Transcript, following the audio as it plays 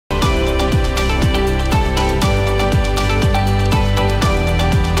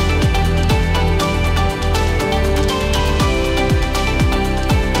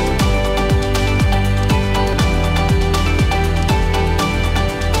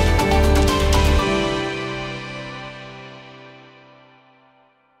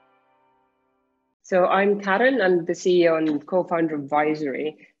So I'm Karen, I'm the CEO and co-founder of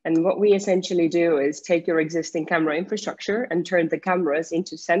Visory. And what we essentially do is take your existing camera infrastructure and turn the cameras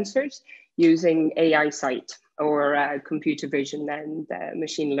into sensors using AI sight or computer vision and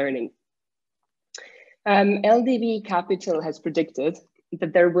machine learning. LDV Capital has predicted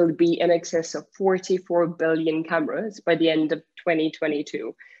that there will be in excess of 44 billion cameras by the end of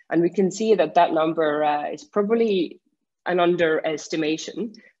 2022. And we can see that that number is probably an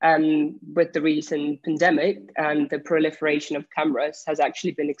underestimation with the recent pandemic, and the proliferation of cameras has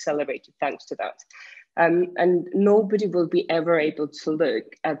actually been accelerated thanks to that. And nobody will be ever able to look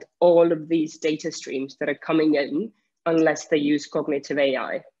at all of these data streams that are coming in unless they use cognitive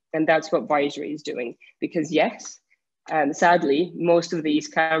AI. And that's what Visory is doing, because yes, sadly, most of these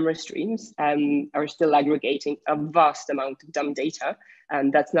camera streams are still aggregating a vast amount of dumb data,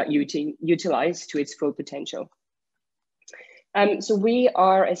 and that's not utilized to its full potential. So we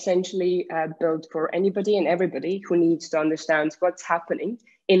are essentially built for anybody and everybody who needs to understand what's happening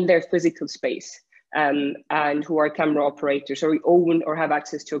in their physical space, and who are camera operators or own or have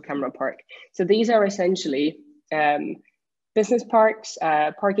access to a camera park. So these are essentially business parks,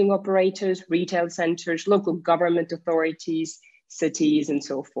 parking operators, retail centers, local government authorities, cities, and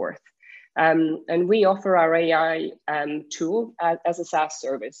so forth. And we offer our AI tool as a SaaS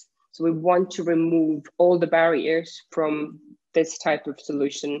service. So we want to remove all the barriers from this type of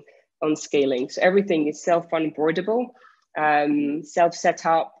solution on scaling. So everything is self-onboardable, self-set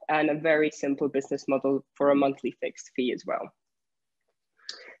up, and a very simple business model for a monthly fixed fee as well.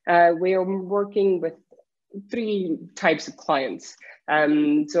 We are working with 3 types of clients.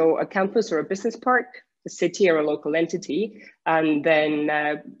 So a campus or a business park, a city or a local entity, and then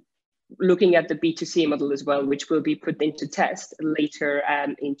looking at the B2C model as well, which will be put into test later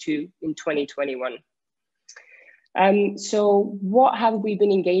in 2021. So what have we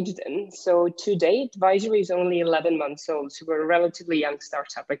been engaged in? So to date, Visory is only 11 months old. So we're a relatively young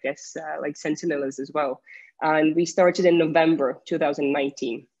startup, I guess, like Sentinel is as well. And we started in November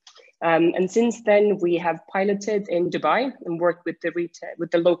 2019. And since then, we have piloted in Dubai and worked with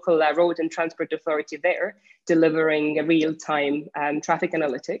the local road and transport authority there, delivering a real-time traffic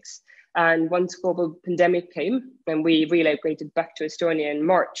analytics. And once global pandemic came and we relocated back to Estonia in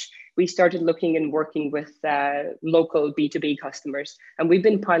March, we started looking and working with local B2B customers. And we've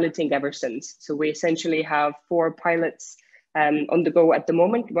been piloting ever since. So we essentially have 4 pilots on the go at the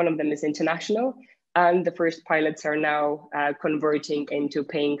moment. One of them is international. And the first pilots are now converting into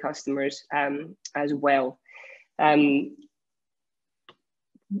paying customers as well.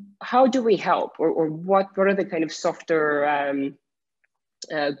 How do we help, or what are the kind of softer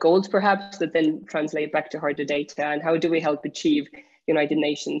goals perhaps that then translate back to harder data, and how do we help achieve United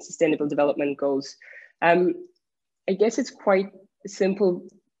Nations Sustainable Development Goals? I guess it's quite simple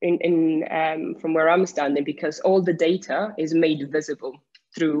from where I'm standing, because all the data is made visible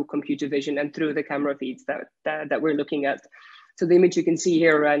through computer vision and through the camera feeds that we're looking at. So the image you can see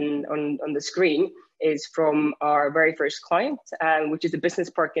here on the screen is from our very first client, which is a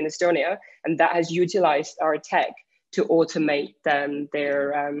business park in Estonia, and that has utilized our tech to automate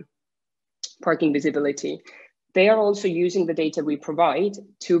their parking visibility. They are also using the data we provide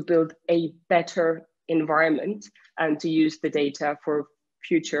to build a better environment and to use the data for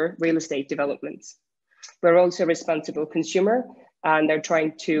future real estate developments. We're also a responsible consumer, and they're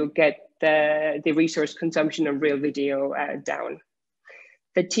trying to get the resource consumption of real video down.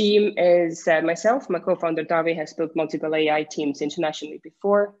 The team is myself, my co-founder Davi has built multiple AI teams internationally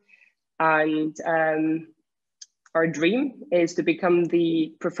before, and our dream is to become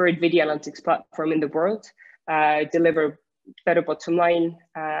the preferred video analytics platform in the world, deliver better bottom line,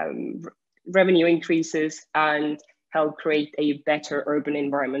 revenue increases, and help create a better urban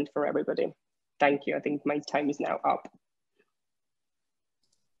environment for everybody. Thank you. I think my time is now up.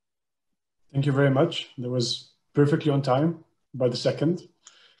 Thank you very much. That was perfectly on time by the second.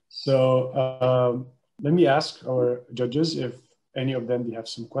 So let me ask our judges if any of them have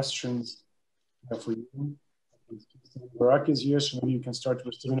some questions for you. Barak is here, so maybe you can start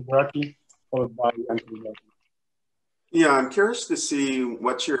with Steven Baraki, followed by Anthony. Yeah, I'm curious to see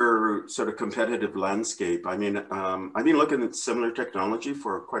what's your sort of competitive landscape. I mean, I've been looking at similar technology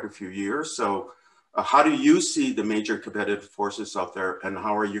for quite a few years. So how do you see the major competitive forces out there, and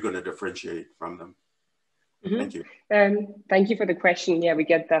how are you going to differentiate from them? Mm-hmm. Thank you. Thank you for the question. Yeah, we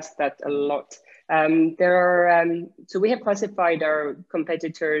get asked that a lot. So we have classified our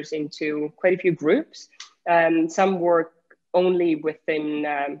competitors into quite a few groups. Some work only within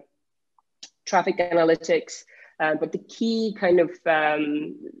traffic analytics, but the key kind of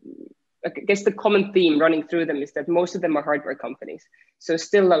I guess the common theme running through them is that most of them are hardware companies. So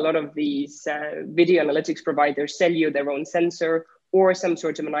still a lot of these video analytics providers sell you their own sensor or some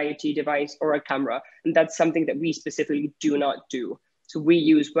sort of an IoT device or a camera. And that's something that we specifically do not do. So we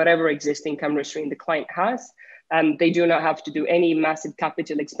use whatever existing camera stream the client has. They do not have to do any massive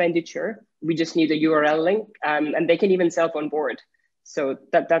capital expenditure. We just need a URL link, and they can even self onboard. So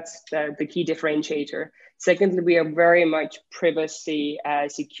that's the key differentiator. Secondly, we are very much privacy,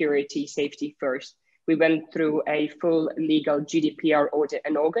 security, safety first. We went through a full legal GDPR audit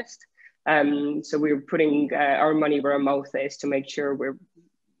in August. So we're putting our money where our mouth is to make sure we're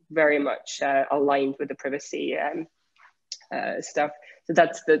very much aligned with the privacy stuff. So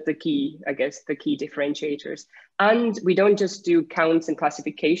that's the key, I guess, the key differentiators. And we don't just do counts and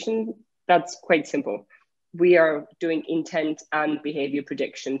classification. That's quite simple. We are doing intent and behavior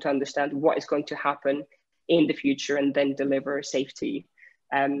prediction to understand what is going to happen in the future and then deliver safety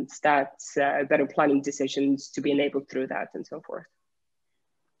stats, better planning decisions to be enabled through that and so forth.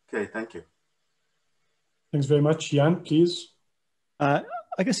 Okay, thank you. Thanks very much. Jan, please. I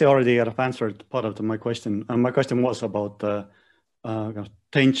guess I already have answered part of my question. My question was about the kind of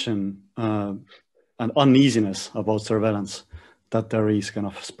tension and uneasiness about surveillance that there is kind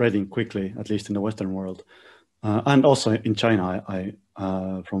of spreading quickly, at least in the Western world, and also in China.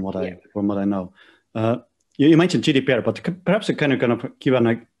 From what I know, you mentioned GDPR, but perhaps you can kind of give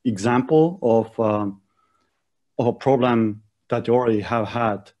an example of a problem that you already have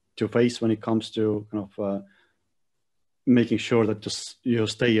had to face when it comes to kind of making sure that you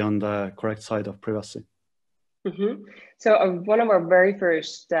stay on the correct side of privacy. Mm-hmm. So one of our very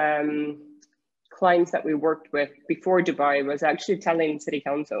first clients that we worked with before Dubai was actually Tallinn City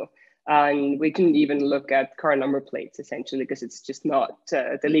Council. And we couldn't even look at car number plates, essentially, because it's just not,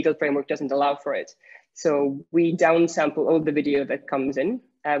 the legal framework doesn't allow for it. So we downsample all the video that comes in.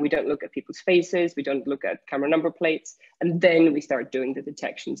 We don't look at people's faces. We don't look at camera number plates. And then we start doing the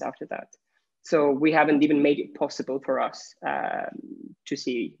detections after that. So we haven't even made it possible for us to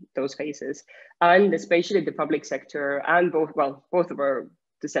see those faces. And especially the public sector and both of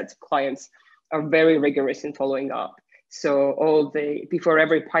the sets of clients are very rigorous in following up. So before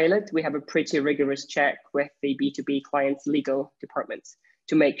every pilot, we have a pretty rigorous check with the B2B clients' legal departments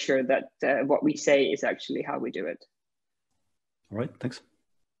to make sure that what we say is actually how we do it. All right, thanks.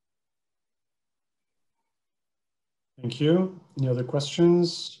 Thank you. Any other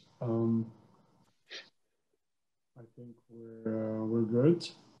questions? I think we're good.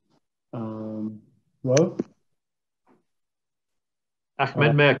 Well,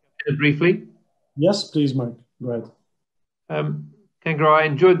 Ahmed, may I come in briefly? Yes, please, Mike. Go ahead. Kengro, I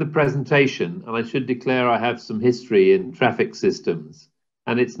enjoyed the presentation, and I should declare I have some history in traffic systems.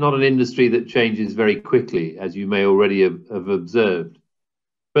 And it's not an industry that changes very quickly, as you may already have observed.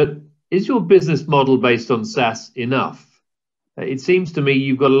 But is your business model based on SaaS enough? It seems to me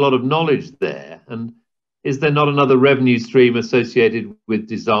you've got a lot of knowledge there. And is there not another revenue stream associated with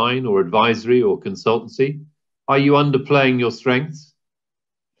design or advisory or consultancy? Are you underplaying your strengths?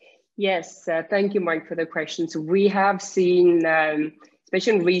 Yes, thank you, Mike, for the question. So we have seen,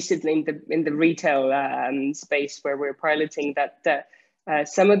 especially recently in the retail space where we're piloting, that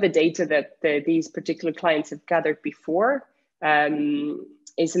some of the data that these particular clients have gathered before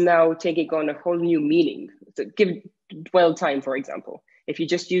is now taking on a whole new meaning. So give dwell time, for example. If you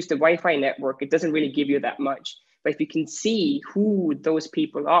just use the Wi-Fi network, it doesn't really give you that much. But if you can see who those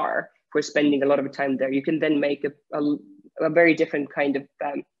people are who are spending a lot of time there, you can then make a very different kind of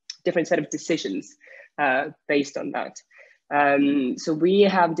different set of decisions based on that. So we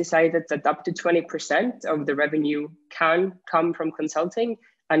have decided that up to 20% of the revenue can come from consulting,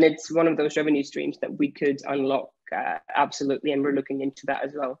 and it's one of those revenue streams that we could unlock absolutely, and we're looking into that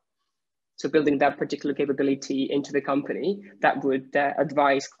as well. So building that particular capability into the company that would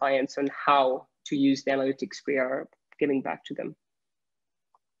advise clients on how to use the analytics we are giving back to them.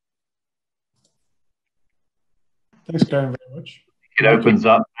 Thanks, Karen, very much. It opens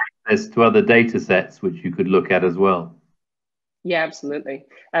up access to other data sets which you could look at as well. Yeah, absolutely.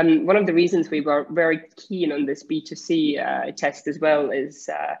 One of the reasons we were very keen on this B2C test as well is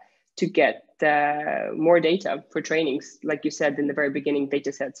to get more data for trainings. Like you said in the very beginning,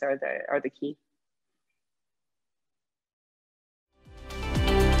 data sets are the key.